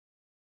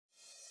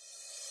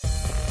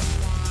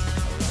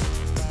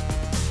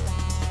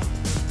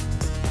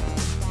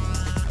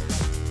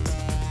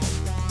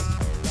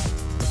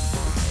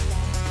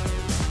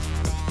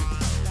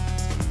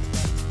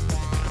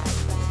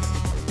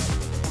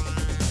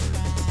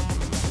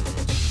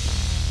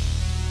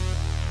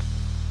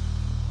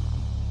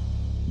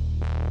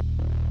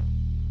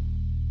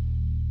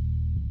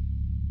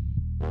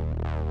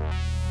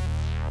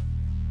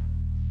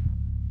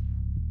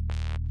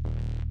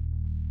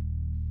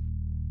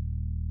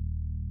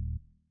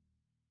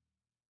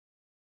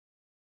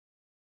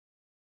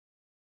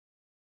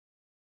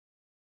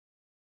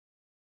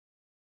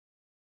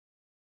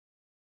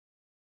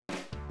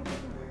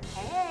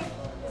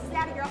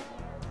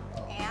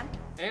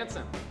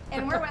Anson.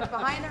 And we're with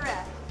Behind the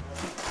Riff.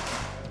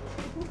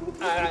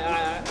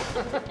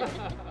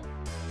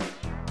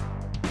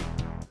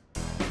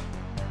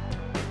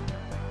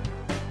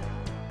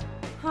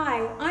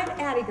 Hi, I'm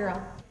Addie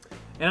Girl.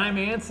 And I'm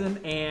Anson,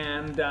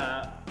 and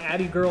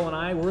Addie Girl and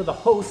I, we're the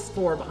hosts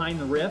for Behind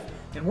the Riff.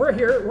 And we're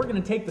here, we're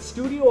going to take the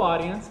studio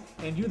audience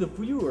and you, the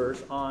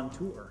viewers, on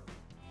tour.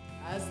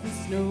 As the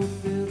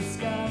snow-filled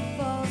sky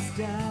falls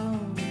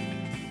down,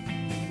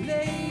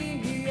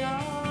 lay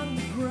on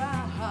the ground.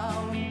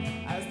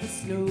 As the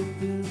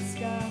snow-filled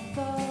sky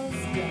falls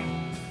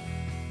down.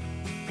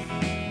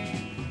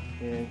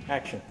 And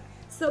action.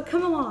 So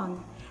come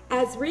along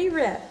as we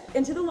riff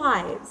into the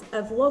lives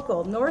of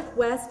local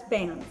Northwest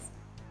bands.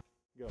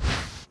 Go.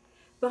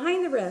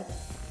 Behind the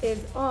Riff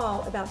is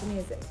all about the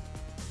music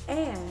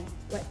and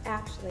what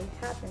actually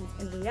happens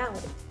in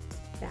reality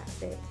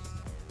backstage.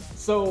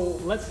 So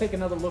let's take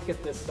another look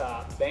at this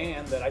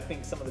band that I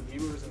think some of the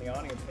viewers in the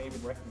audience may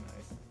even recognize.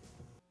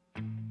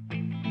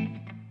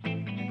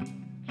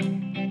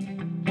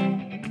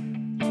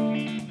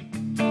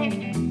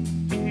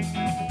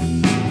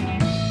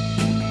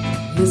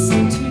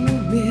 Listen to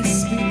me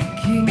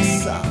speaking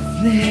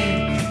softly.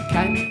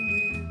 Can you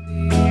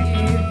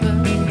even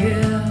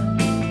hear?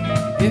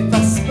 If I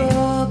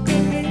spoke a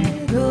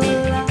little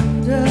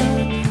louder,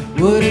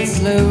 would it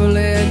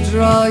slowly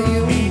draw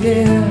you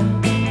near?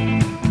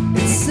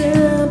 It's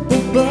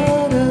simple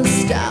but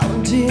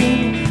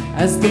astounding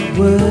as the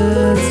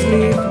words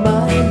leave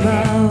my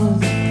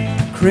mouth,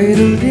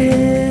 cradled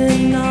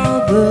in all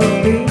the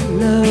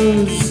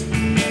billows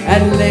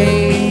and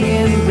laying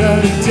in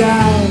the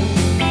dark.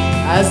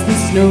 As the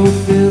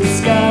snow-filled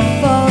sky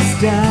falls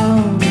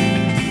down,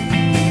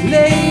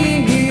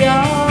 lay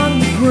on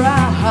the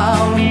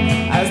ground.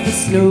 As the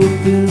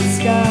snow-filled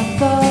sky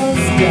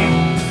falls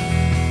down.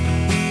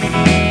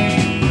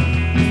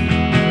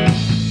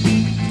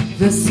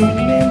 There's so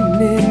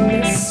many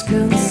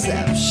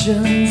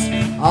misconceptions,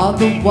 all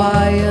the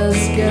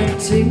wires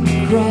getting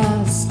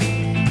crossed.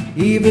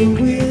 Even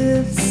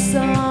with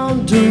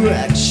some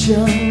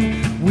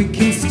direction, we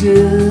can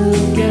still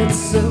get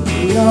so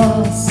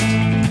lost.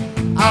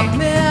 Our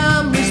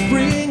memories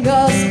bring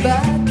us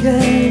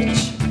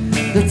baggage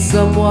that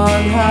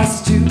someone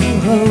has to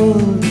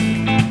hold,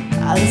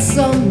 and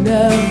some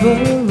never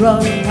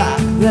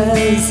unpack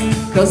theirs,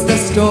 'cause their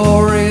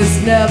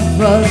story's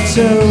never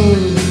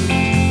told.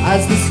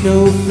 As the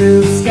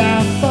snow-filled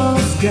sky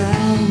falls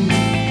down,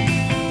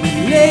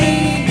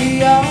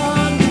 lay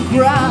on the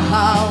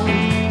ground.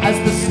 As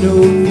the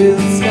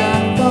snow-filled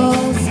sky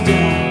falls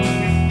down.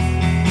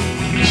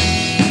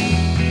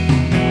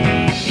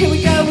 Here we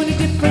go in a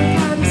different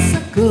kind of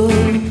circle,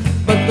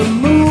 but the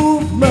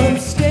movement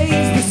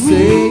stays the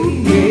same.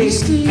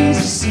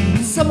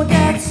 Someone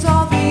gets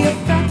all the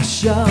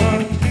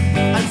affection,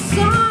 and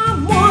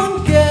someone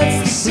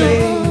gets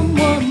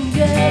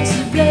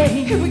the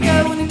blame. Here we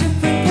go in a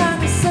different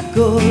kind of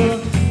circle,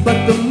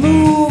 but the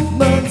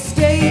movement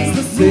stays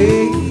the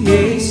same.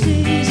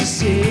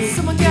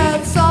 Someone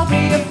gets all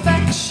the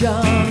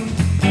affection,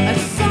 and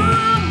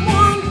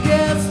someone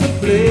gets the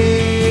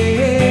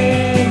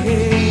blame.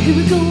 Here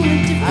we go in a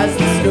different as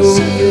the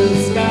snow-filled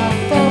sky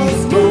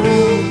falls down,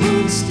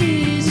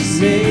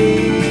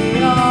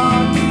 lay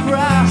on the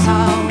ground.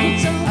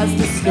 As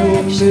the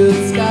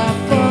snow-filled sky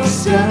falls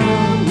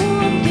down,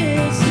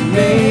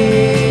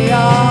 lay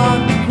on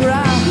the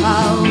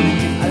ground.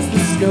 As the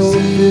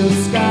snow-filled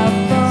sky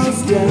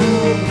falls down,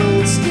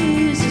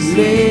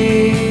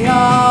 lay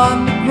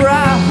on the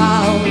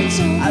ground.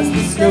 As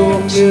the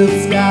snow-filled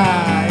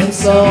sky, and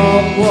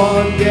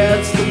someone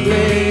gets the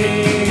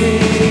blame.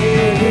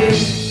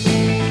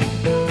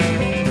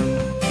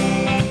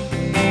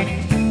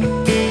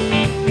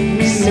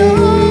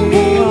 Someone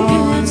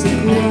gets the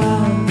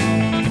ground.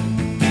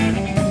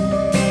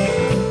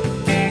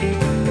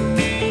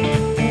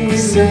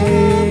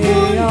 Someone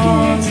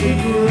gets the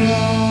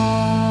ground.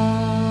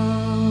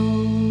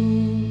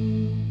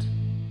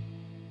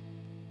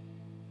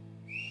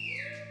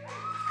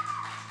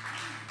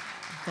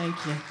 Thank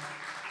you.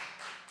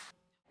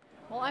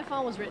 Well, I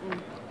Fall was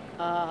written,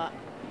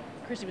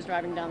 Christi was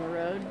driving down the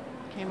road,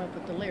 came up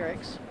with the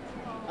lyrics,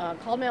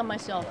 called me on my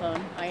cell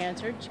phone. I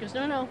answered. She goes,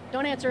 no,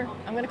 don't answer.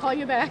 I'm going to call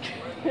you back.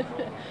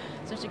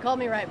 So she called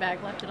me right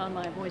back, left it on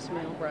my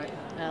voicemail. Right.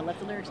 Left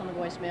the lyrics on the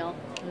voicemail.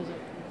 It was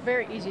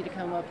very easy to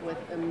come up with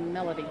a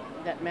melody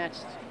that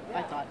matched,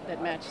 I thought,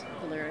 that matched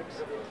the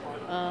lyrics.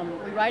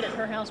 We write at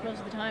her house most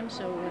of the time,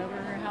 so we went over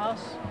to her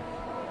house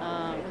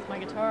with my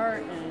guitar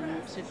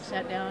and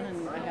sat down,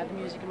 and I had the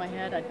music in my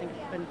head. I'd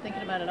been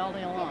thinking about it all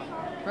day long.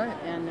 Right.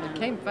 And it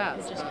came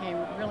fast. It just came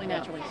really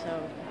naturally.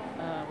 So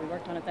we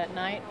worked on it that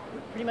night.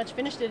 Pretty much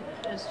finished it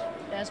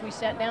as we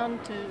sat down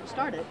to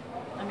start it.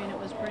 I mean, it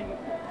was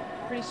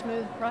pretty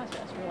smooth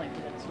process, really.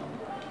 So.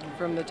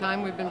 From the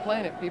time we've been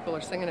playing it, people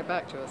are singing it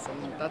back to us,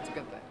 and that's a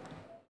good thing.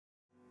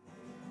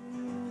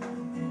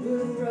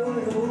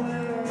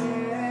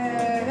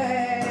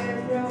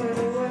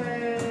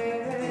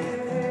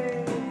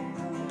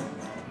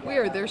 We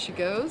are There She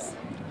Goes.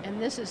 And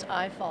this is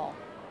I Fall.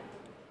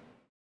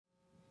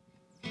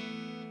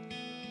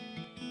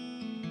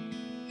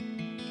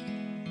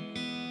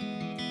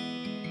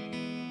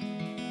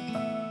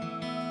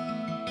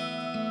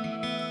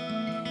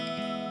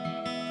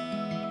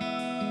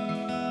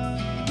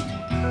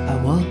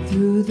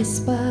 through the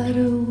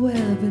spider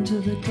web into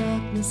the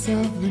darkness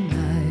of the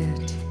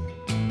night,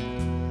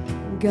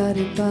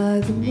 guided by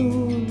the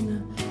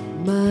moon,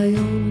 my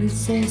only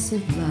source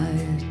of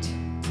light.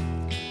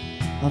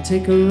 I'll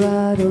take a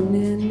ride on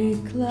any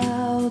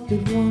cloud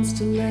that wants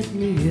to let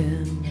me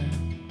in,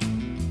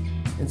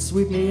 and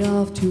sweep me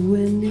off to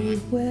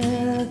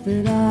anywhere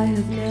that I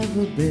have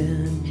never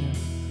been.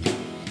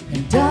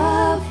 And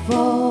I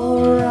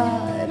fall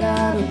right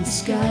out of the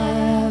sky.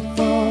 I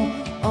fall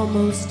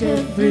almost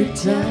every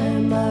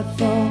time. I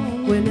fall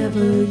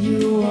whenever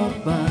you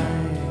walk by,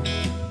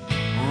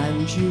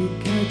 and you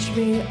catch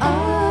me.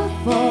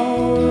 I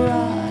fall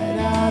right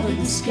out of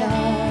the sky.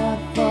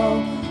 I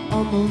fall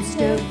almost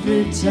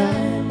every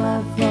time.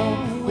 I fall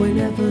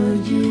whenever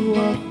you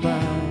walk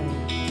by.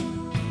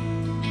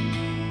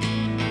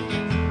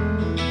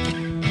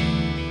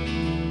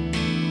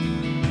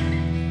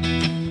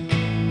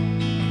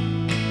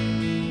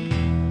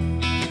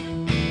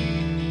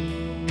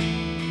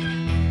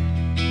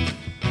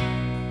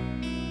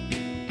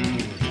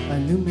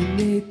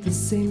 Illuminate the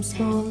same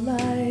small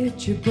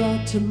light you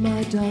brought to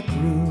my dark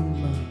room,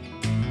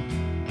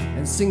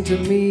 and sing to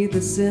me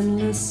this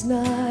endless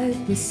night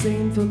the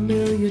same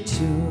familiar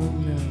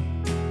tune.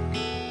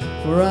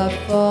 For I've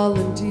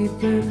fallen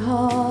deep and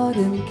hard,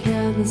 and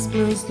careless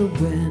blows the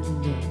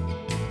wind.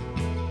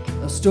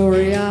 A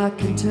story I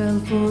can tell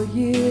for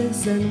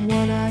years, and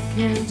one I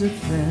can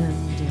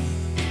defend.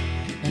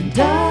 And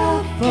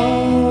I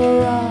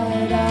fall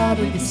right out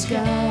of the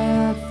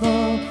sky. I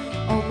fall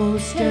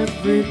almost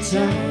every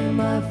time.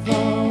 I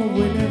fall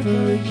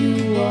whenever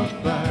you walk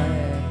by,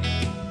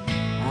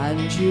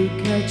 and you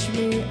catch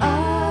me.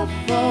 I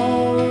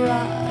fall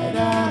right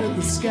out of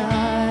the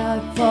sky.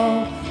 I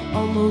fall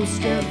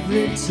almost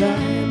every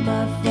time.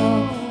 I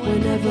fall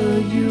whenever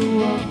you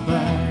walk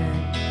by.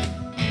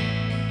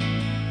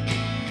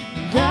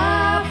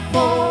 I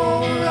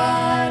fall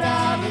right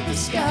out of the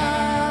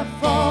sky. I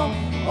fall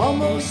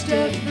almost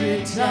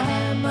every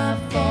time. I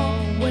fall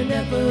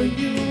whenever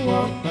you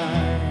walk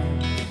by,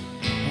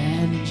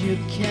 and you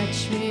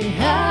catch me.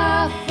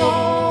 I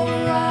fall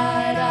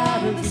right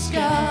out of the sky.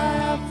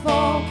 I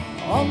fall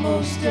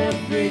almost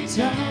every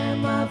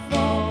time. I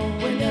fall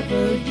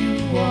whenever you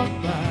walk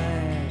by.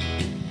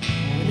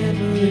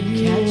 Whenever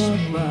you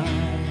walk by.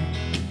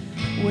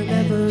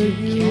 Whenever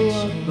you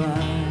walk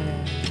by.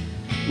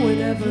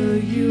 Whenever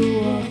you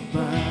walk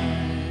by.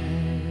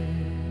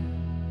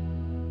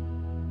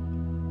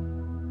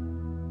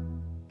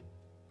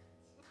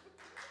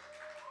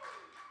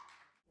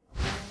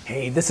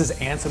 Hey, this is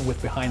Anson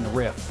with Behind the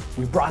Riff.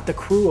 We brought the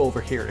crew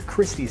over here to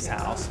Christi's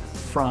house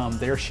from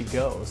There She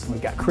Goes.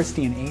 We've got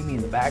Christi and Amy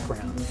in the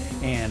background,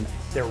 and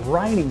they're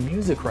writing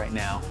music right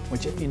now,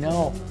 which if you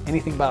know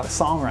anything about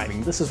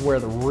songwriting, this is where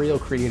the real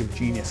creative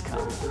genius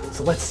comes.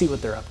 So let's see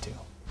what they're up to.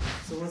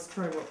 So let's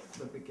try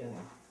the beginning.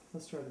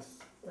 Let's try this.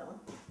 That one.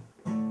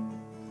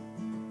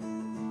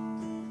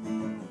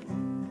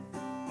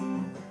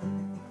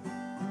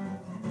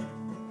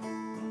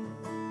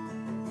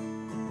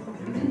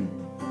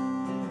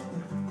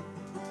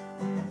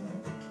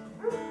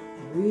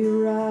 We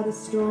ride a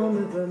storm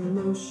of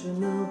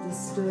emotional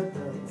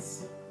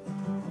disturbance,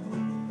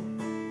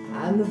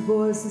 and the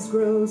voices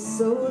grow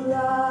so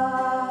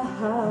loud.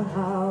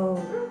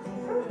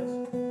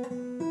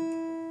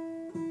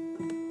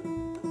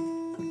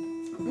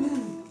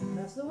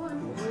 That's the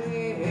one.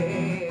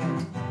 Away,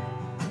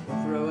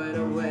 throw it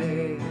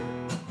away.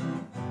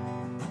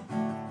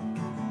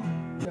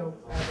 No,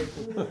 Abby.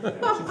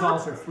 She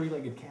calls her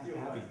three-legged cat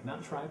Abby,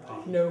 not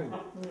tripod. No.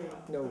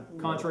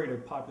 Contrary to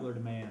popular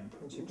demand.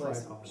 And she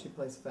Tripod.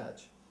 plays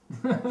fetch.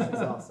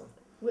 She's awesome.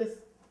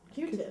 With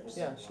Q-tips.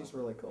 Yeah, she's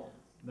really cool.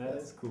 That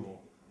is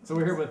cool. So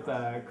we're here with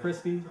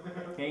Christi,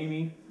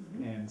 Amy,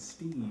 and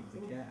Steve, the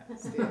cat.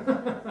 Steve.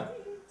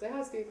 Say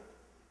hi, Steve.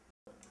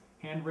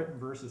 Handwritten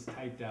versus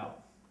typed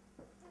out.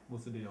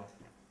 What's the deal?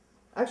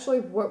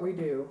 Actually, what we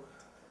do,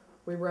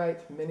 we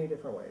write many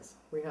different ways.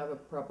 We have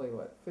probably,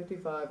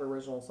 55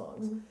 original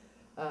songs.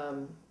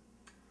 Mm-hmm.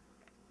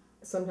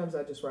 Sometimes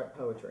I just write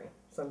poetry.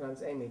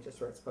 Sometimes Amy just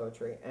writes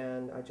poetry.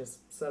 And I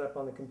just set up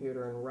on the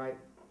computer and write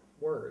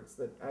words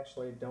that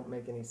actually don't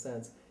make any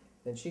sense.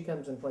 Then she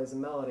comes and plays a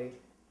melody.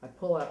 I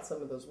pull out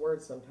some of those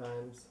words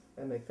sometimes,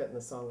 and they fit in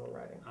the song we're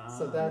writing.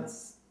 So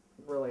that's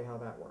really how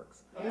that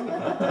works.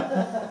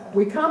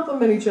 We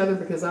complement each other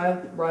because I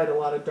write a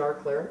lot of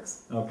dark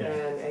lyrics,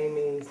 and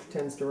Amy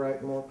tends to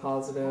write more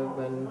positive,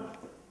 and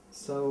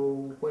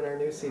so when our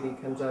new CD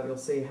comes out, you'll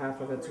see half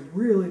of it's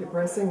really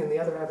depressing and the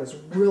other half is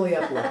really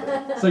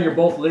uplifting. So you're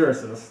both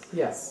lyricists.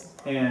 Yes.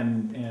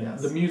 And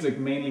Yes. the music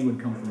mainly would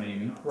come from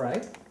Amy.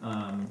 Right.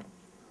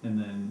 And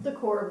then The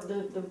chord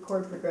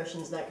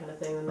progressions, that kind of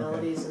thing, the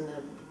melodies and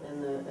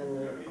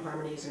the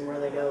harmonies and where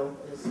they go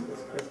is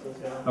Christi's.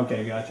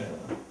 okay, gotcha.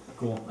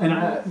 Cool. And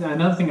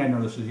another thing I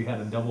noticed is you had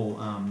a double,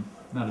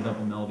 not a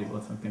double melody,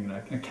 but something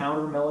like a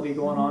counter melody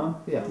going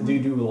on. Yeah. Do you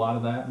do a lot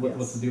of that? Yes.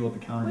 What's the deal with the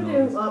counter We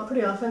melodies? do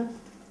pretty often.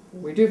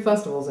 We do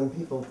festivals and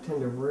people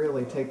tend to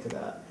really take to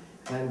that.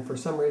 And for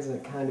some reason,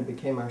 it kind of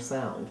became our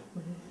sound,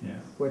 Yeah.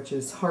 which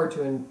is hard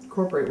to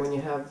incorporate when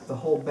you have the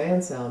whole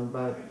band sound,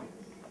 but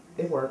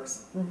it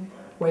works.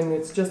 When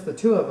it's just the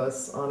two of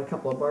us on a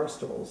couple of bar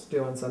stools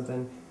doing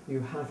something, you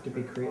have to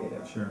be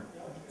creative. Sure.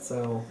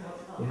 So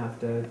you have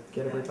to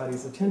get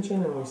everybody's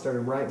attention, and we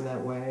started writing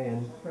that way,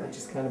 and it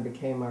just kind of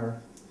became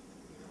our,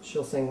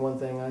 she'll sing one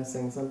thing, I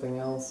sing something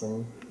else,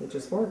 and it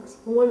just works.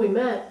 Well, when we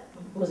met,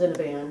 was in a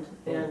band,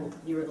 and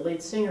you were the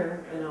lead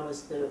singer, and I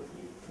was the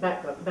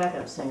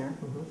backup singer,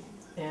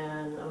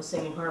 and I was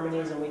singing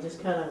harmonies, and we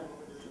just kind of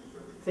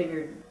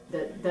figured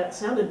that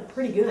sounded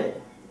pretty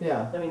good.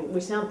 Yeah, I mean,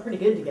 we sound pretty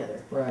good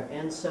together. right.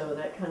 And so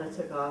that kind of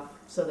took off,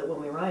 so that when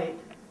we write,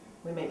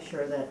 we make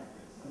sure that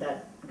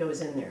that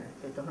goes in there,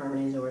 that the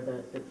harmonies or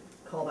the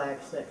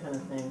callbacks, that kind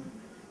of thing.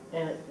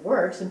 And it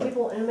works, and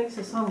people, and it makes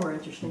the song more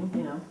interesting,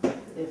 you know.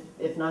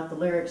 If not, the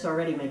lyrics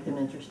already make them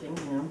interesting,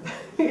 you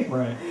know.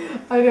 Right.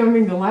 I don't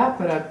mean to laugh,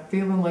 but I'm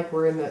feeling like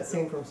we're in that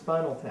scene from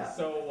Spinal Tap.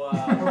 So,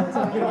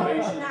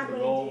 motivation for the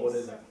goal, what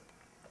is it?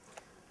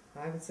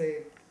 I would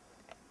say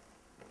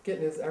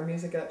getting our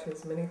music out to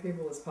as many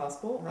people as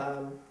possible.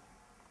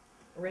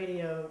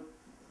 Radio,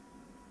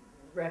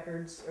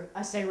 records, or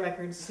I say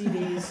records,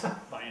 CDs,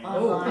 Buying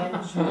online.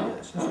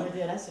 Oh, I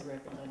did, I said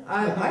records.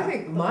 I know. I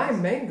think my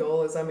main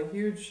goal is I'm a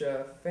huge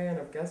fan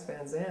of Gus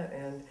Van Sant,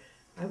 and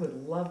I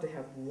would love to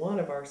have one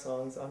of our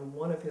songs on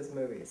one of his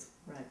movies.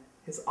 Right.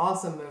 His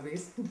awesome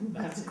movies.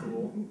 That's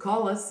cool.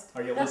 Call us.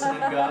 Are you listening,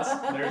 Gus?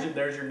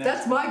 There's your next.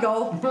 That's my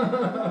goal.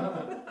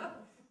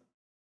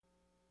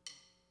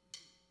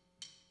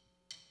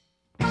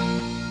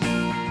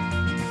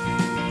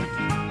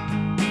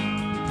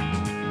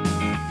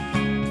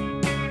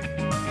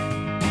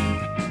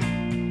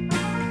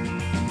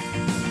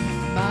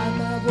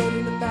 My bold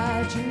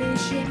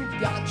imagination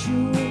got you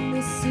in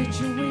this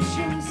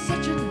situation,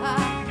 such a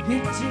high,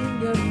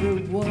 hitting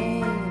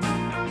everyone.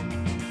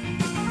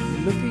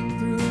 Looking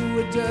through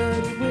a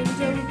dirty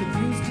window, the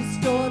view's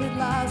distorted,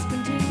 lies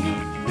continue.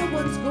 No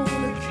one's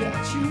gonna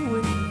catch you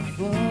in the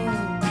fun.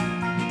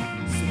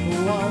 So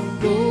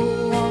go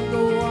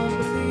on,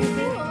 believe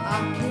it. I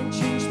can't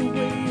change the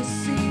way you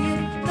see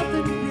it.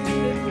 Nothing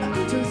really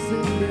matters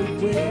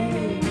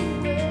anyway.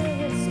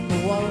 So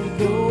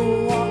go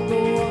on,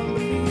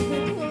 believe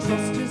it.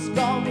 Trust is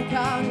gone, we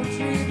can't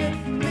retrieve it.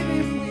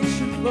 Maybe we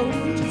should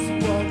both just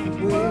walk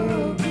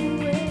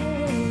away.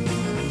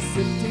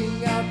 Sifting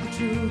out the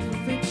truth and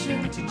fiction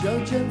to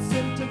judge and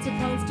sentence a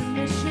constant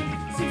mission.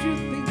 Since you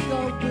think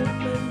all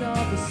women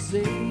are the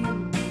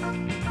same,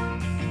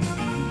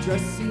 you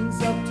dress scenes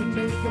up to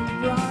make them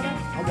brighter.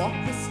 I walk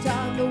this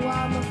time though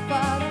I'm a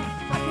fighter.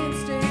 I can't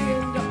stay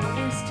and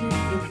always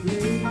take the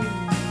blame.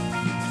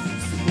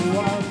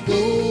 So go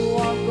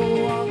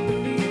on,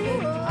 believe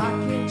it. I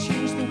can't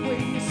change the way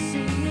you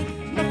see it.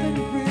 Nothing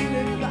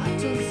really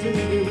matters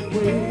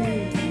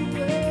anyway.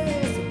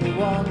 So go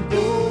on,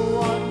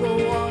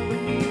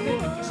 believe it.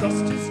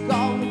 Trust is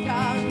gone, we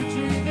can't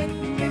retrieve it.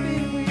 Maybe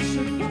we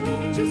should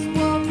just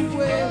walk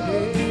away.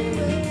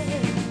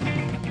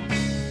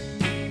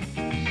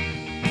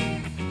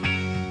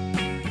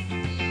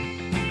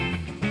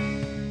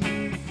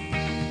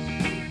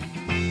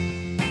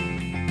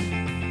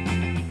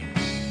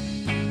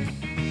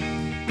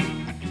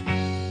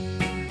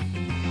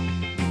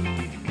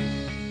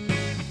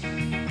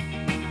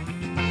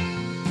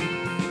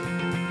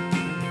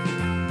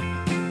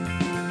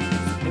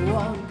 Go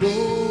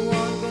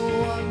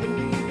on,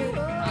 believe it.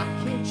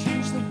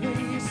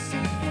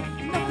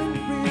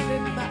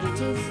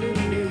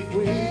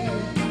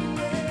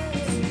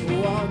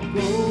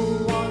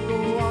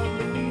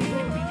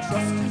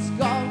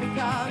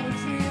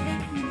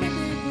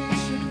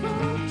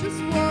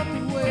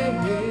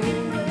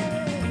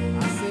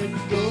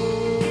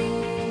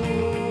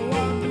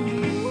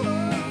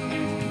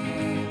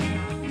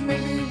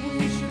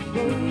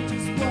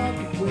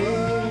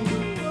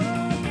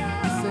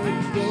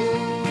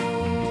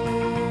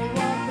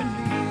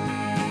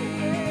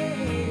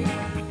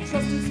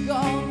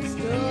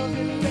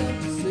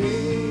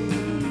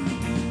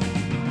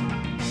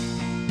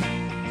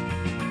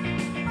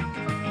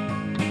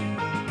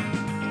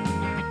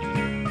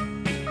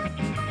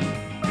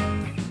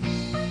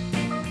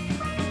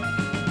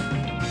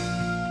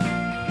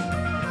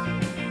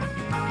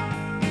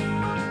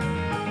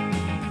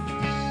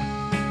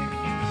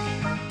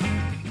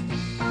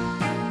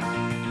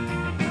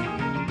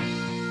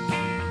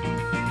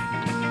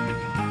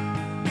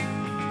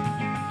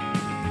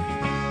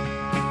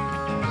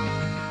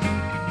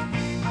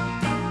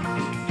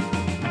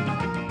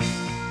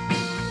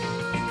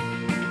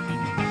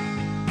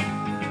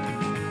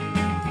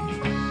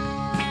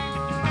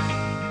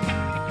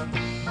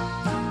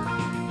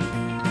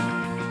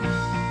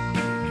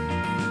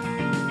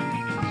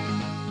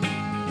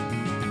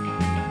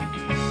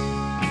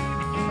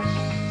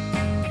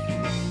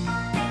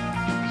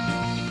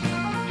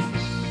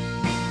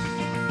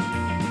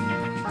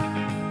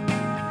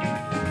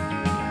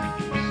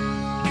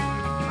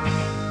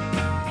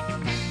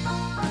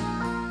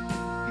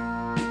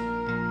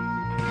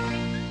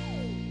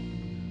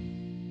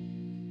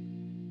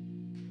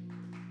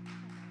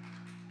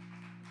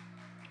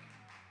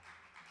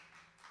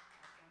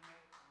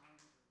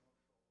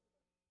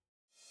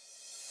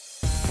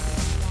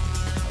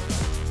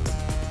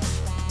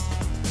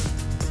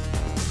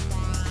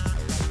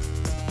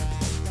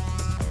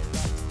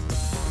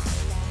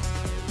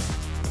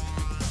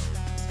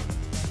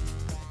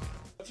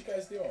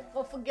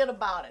 Well, forget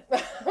about it.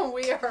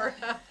 We are.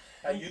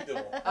 How you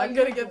doing? I'm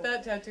gonna get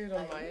that tattooed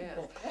on my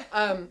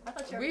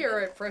ass. We are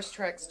at Fresh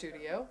Track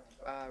Studio,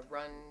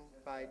 run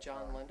by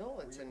John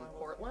Lindell. It's in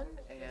Portland,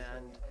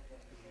 and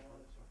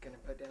gonna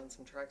put down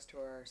some tracks to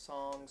our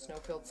song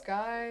 "Snowfield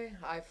Sky,"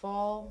 "I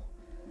Fall,"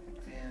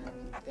 and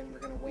then we're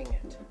gonna wing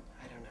it.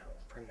 I don't know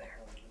from there.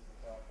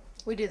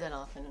 We do that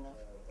often enough.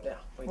 Yeah,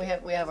 We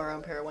have our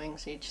own pair of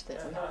wings each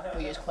that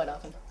we use quite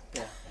often.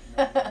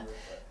 Yeah.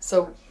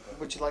 So,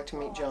 would you like to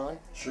meet John?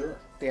 Sure.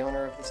 The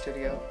owner of the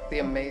studio, the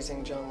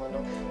amazing John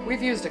Lindell.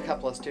 We've used a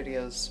couple of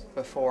studios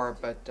before,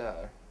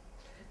 but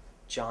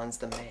John's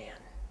the man.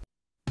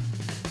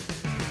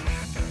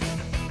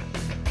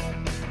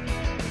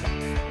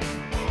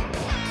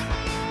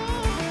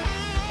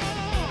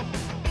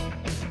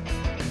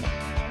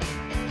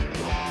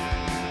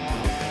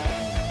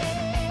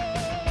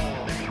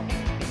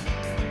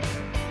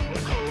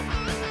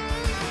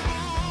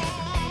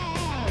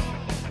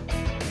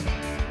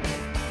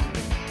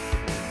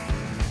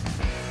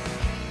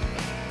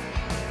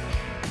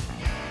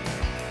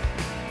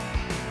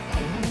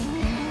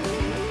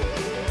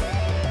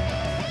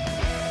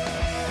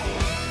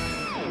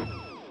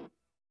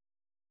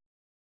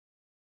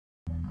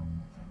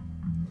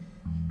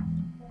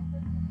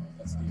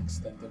 That's the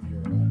extent of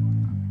your.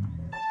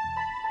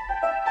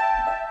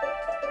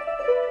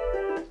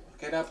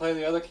 Okay, now play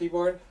the other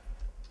keyboard.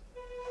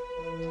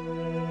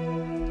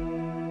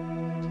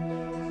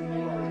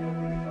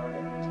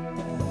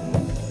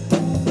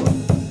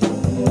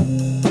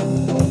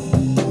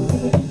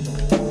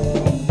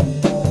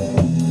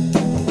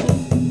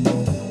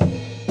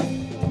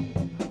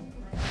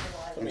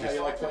 Tell me how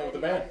you like playing with the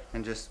band.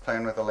 And just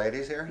playing with the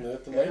ladies here?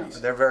 With the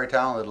ladies. They're very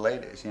talented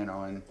ladies, you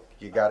know, and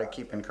you got to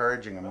keep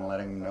encouraging them and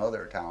letting them know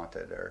they're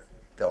talented, or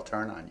they'll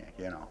turn on you,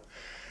 you know.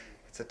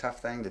 It's a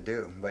tough thing to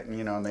do, but,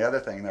 you know, and the other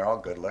thing, they're all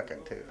good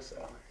looking, too,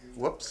 so,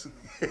 whoops.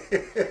 But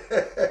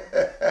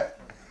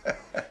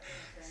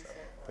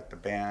the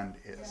band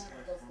is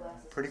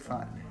pretty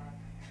fun.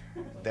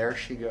 There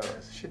she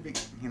goes. Should be,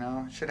 you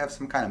know, should have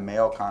some kind of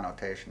male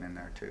connotation in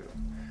there, too.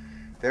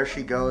 There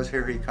she goes,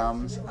 here he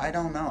comes. I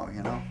don't know,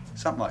 you know,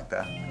 something like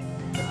that.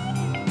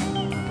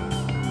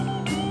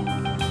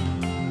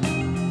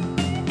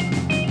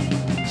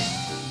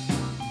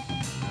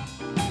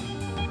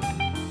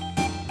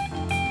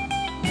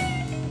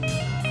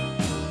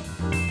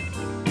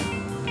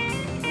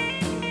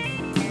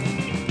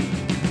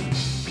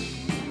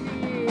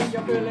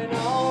 You're feeling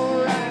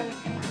alright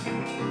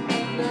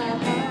now.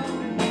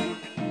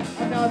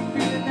 I'm not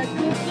feeling that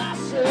good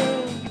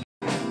myself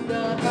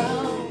now.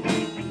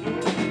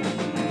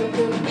 You're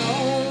feeling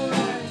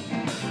alright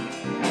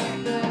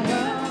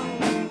now.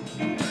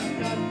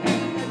 I'm not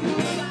feeling that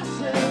good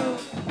myself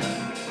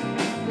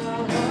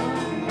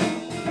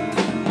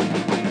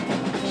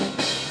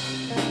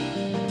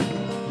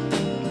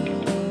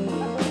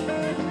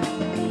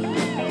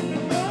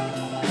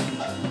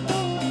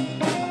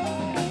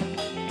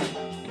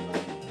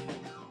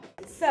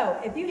So,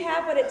 if you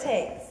have what it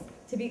takes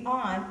to be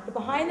on the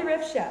Behind the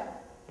Riff show,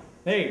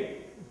 Hey,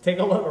 take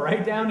a look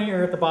right down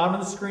here at the bottom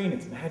of the screen.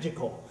 It's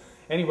magical.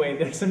 Anyway,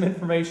 there's some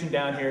information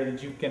down here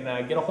that you can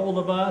get a hold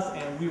of us,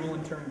 and we will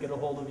in turn get a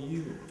hold of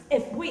you.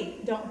 if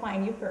we don't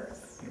find you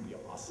first, It's going to be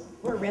awesome.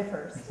 we're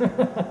riffers.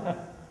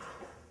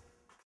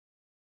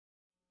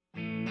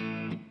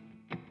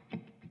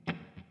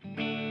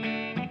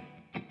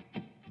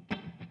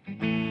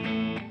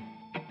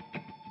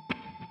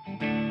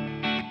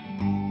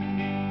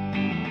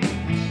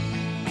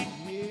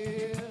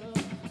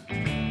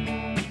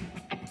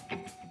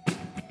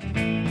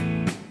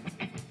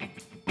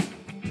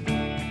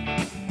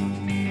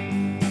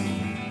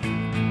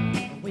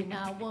 When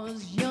I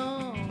was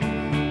young,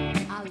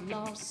 I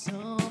lost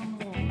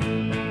someone.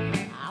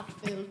 I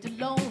felt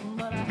alone,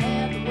 but I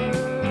had the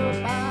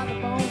world by the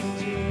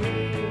bones.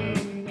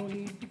 Yeah, no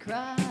need to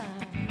cry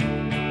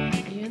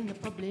in the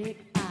public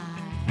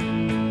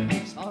eye.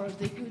 As far as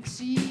they could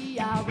see,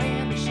 I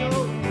ran the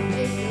show and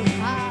made them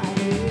high.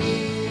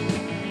 Yeah,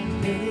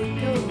 let it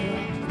go,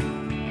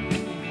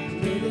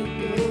 let it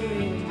go,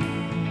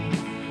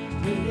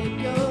 let it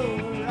go.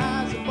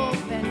 Rise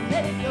above and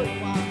let it go.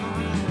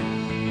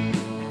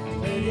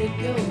 Let it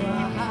go,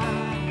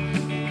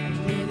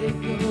 let it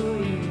go,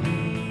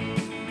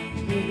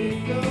 let it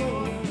go,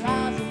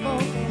 rise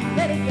above and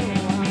let it go.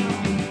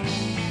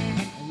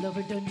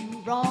 Lover done you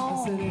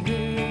wrong,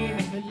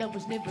 her love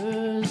was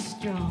never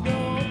strong.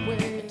 No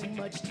way, too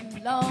much, too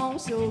long.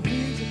 So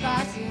here's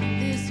advice in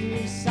this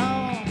here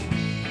song.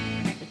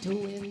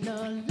 Towing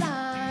the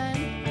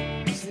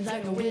line seems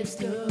like a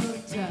waste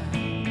of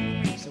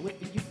time. So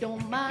if you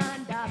don't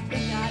mind, I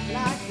think I'd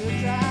like to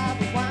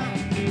drive a wine.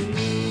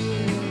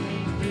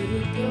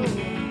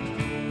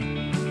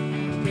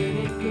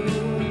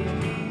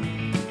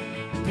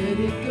 Let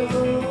it go,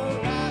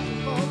 rise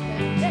above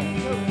and let it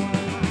go.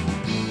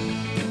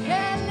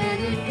 Yeah, let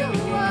it go,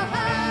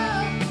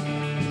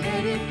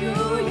 let it go,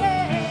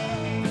 yeah.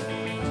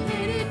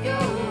 Let it go,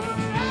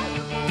 rise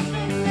above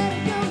and let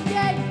it go,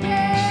 yeah,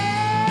 yeah.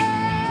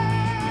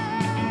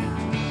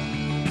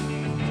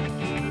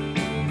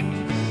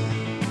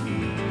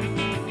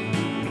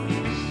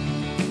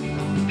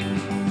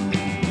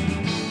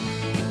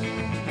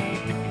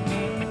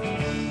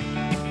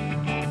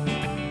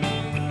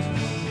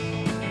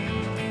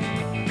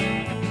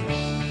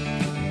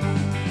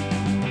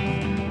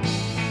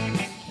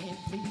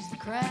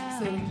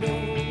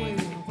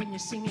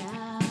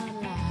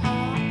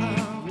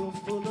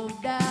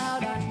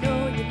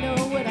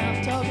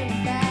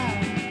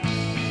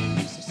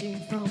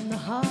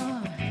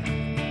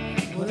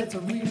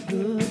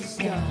 good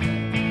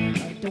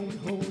sky. Don't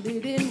hold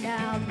it in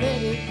now,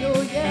 let it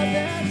go, yeah,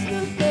 that's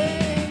the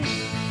thing.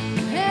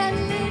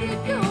 And let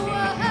it go,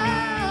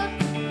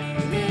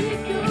 let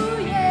it go,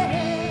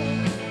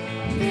 yeah.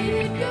 Let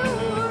it go,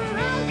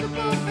 rise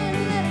above and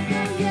let it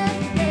go, yeah,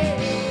 yeah.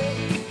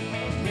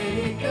 Let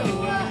it go,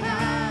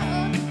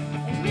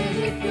 let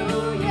it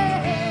go, yeah.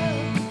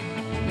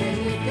 Let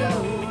it go.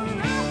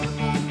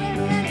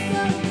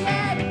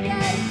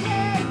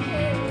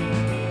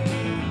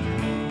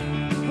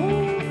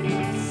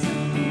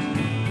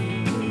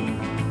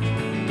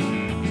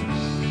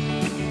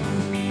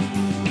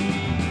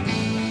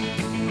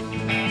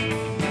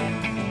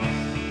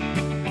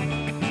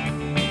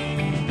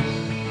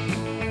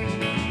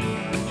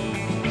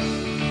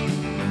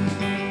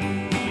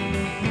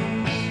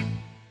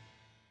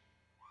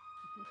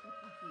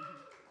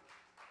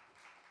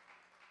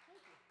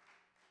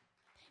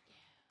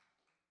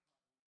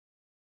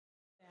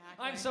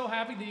 I'm so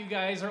happy that you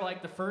guys are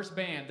like the first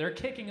band. They're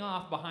kicking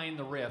off Behind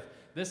the Riff.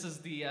 This is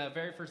the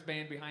very first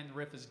band Behind the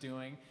Riff is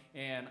doing,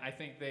 and I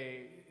think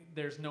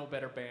there's no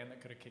better band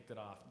that could have kicked it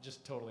off.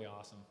 Just totally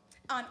awesome.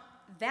 On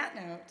that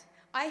note,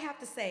 I have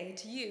to say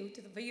to you,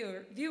 to the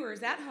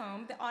viewers at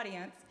home, the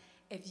audience,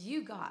 if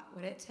you got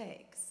what it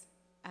takes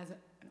as an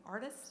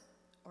artist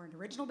or an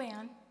original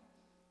band,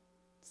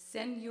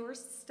 send your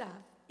stuff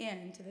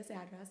in to this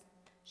address.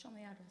 Show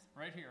me the address.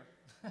 Right here.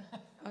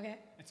 Okay.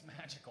 It's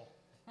magical.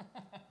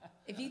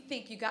 If you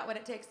think you got what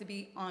it takes to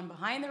be on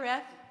Behind the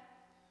Riff.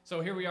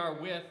 So here we are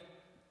with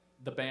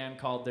the band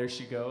called There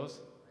She Goes.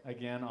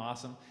 Again,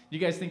 awesome. You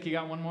guys think you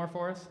got one more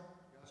for us?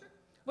 Sure.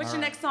 What's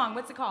your next song?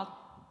 What's it called?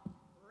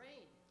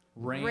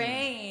 Rain.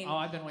 Rain. Oh,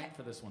 I've been waiting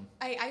for this one.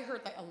 I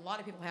heard like a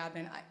lot of people have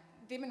been.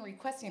 They've been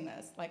requesting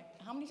this. Like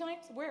how many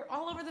times? Where?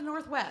 All over the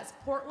Northwest.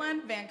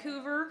 Portland,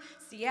 Vancouver,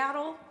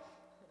 Seattle.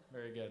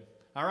 Very good.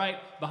 All right,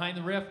 Behind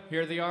the Riff.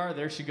 Here they are.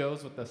 There She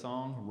Goes with the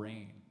song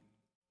Rain.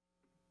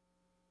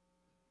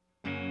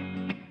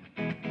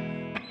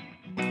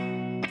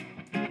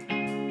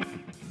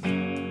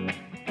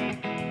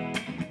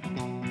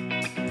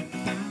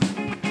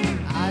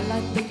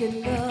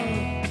 Making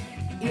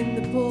love in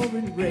the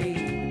pouring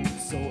rain,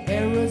 so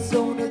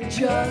Arizona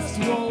just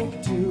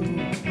won't do.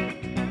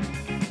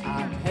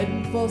 I'm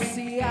heading for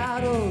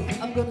Seattle,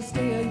 I'm gonna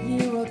stay a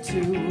year or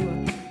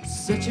two,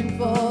 searching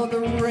for the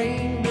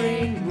rain,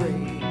 rain,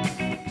 rain.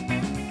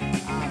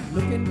 I'm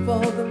looking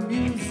for the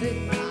music,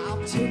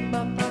 I'll take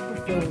my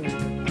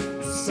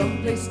microphone,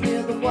 someplace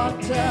near the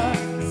water,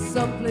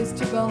 someplace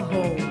to go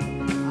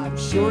home. I'm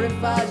sure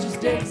if I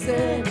just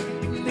exit,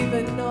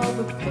 leaving all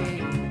the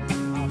pain,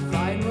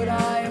 find what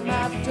I am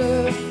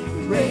after.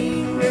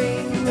 Rain,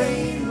 rain,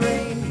 rain,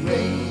 rain,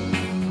 rain.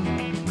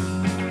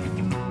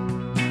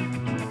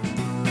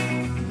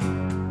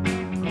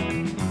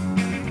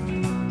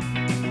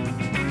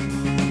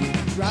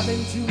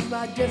 Driving to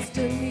my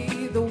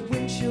destiny, the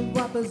windshield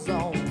wipers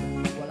on.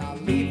 Well, I'll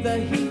leave the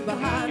heat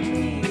behind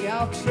me,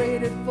 I'll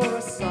trade it for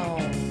a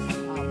song.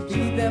 I'll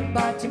be there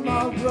by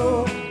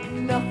tomorrow,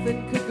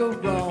 nothing could go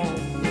wrong.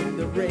 In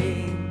the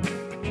rain,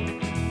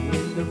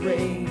 in the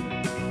rain.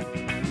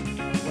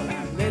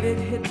 Let it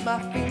hit my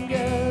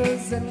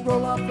fingers and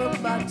roll off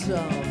of my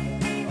tongue,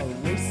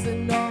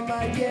 erasing all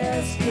my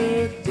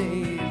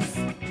yesterdays.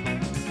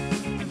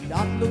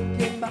 Not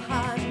looking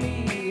behind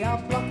me,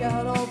 I'll block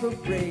out all the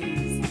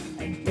rays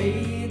and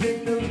bathe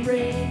in the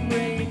rain,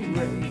 rain,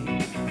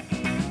 rain.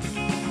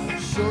 I'm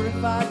sure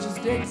if I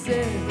just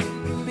exit,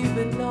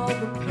 leaving all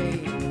the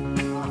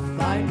pain, I'll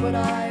find what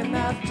I am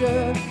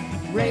after.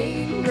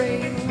 Rain,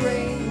 rain,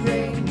 rain,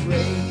 rain,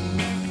 rain.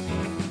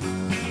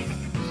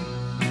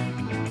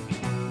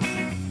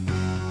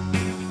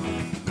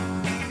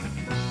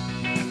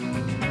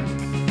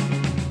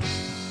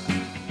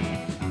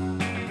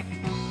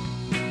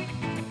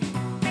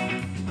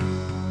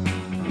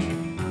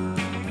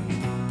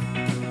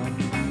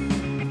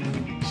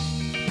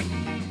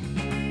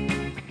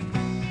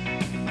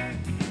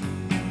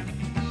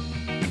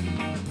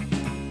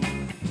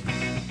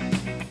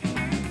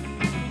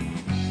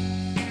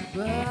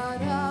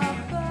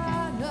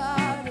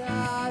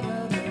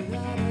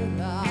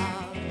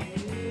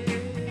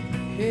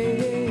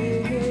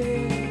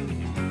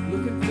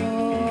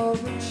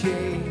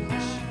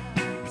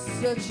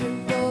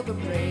 Searching for the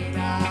rain,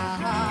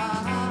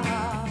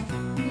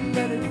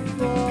 let it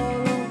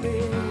fall on me.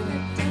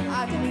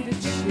 I need a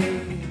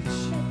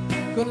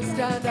change. Gonna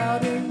stand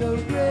out in